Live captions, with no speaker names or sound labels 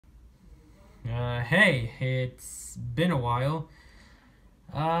Hey, it's been a while.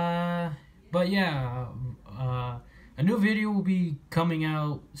 But yeah, a new video will be coming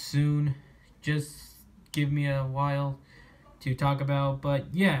out soon. Just give me a while to talk about. But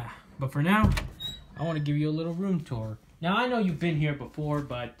yeah, but for now, I want to give you a little room tour. Now, I know you've been here before,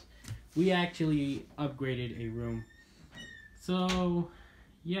 but we actually upgraded a room. So,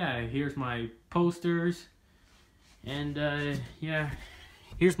 yeah, here's my posters. And, yeah,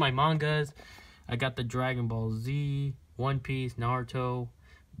 here's my mangas. I got the Dragon Ball Z, One Piece, Naruto,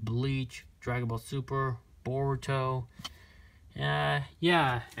 Bleach, Dragon Ball Super, Boruto.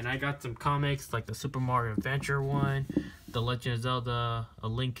 Yeah, and I got some comics like the Super Mario Adventure one, the Legend of Zelda, A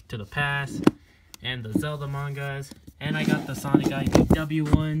Link to the Past, and the Zelda mangas. And I got the Sonic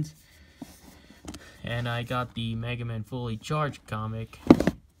IDW ones. And I got the Mega Man Fully Charged comic.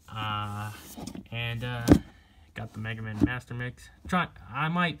 Got the Mega Man Master Mix. I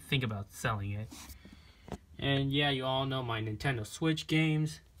might think about selling it. And yeah, you all know my Nintendo Switch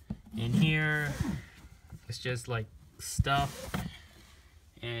games. And here, it's just like stuff.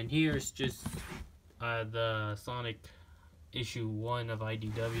 And here's just the Sonic issue 1 of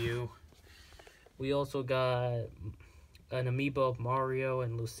IDW. We also got an amiibo of Mario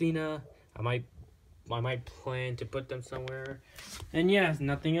and Lucina. I might plan to put them somewhere. And yeah,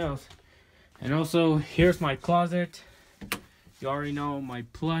 nothing else. And also, here's my closet. You already know my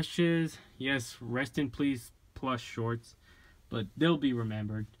plushes. Yes, rest in peace plush shorts. But they'll be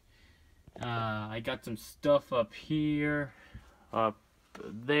remembered. I got some stuff up here. Up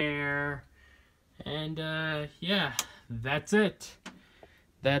there. And yeah, that's it.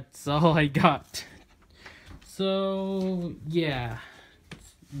 That's all I got. So, yeah.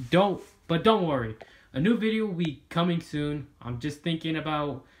 Don't worry. A new video will be coming soon. I'm just thinking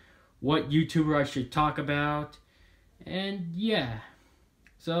about what YouTuber I should talk about. And yeah.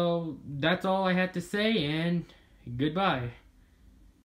 So that's all I had to say, and goodbye.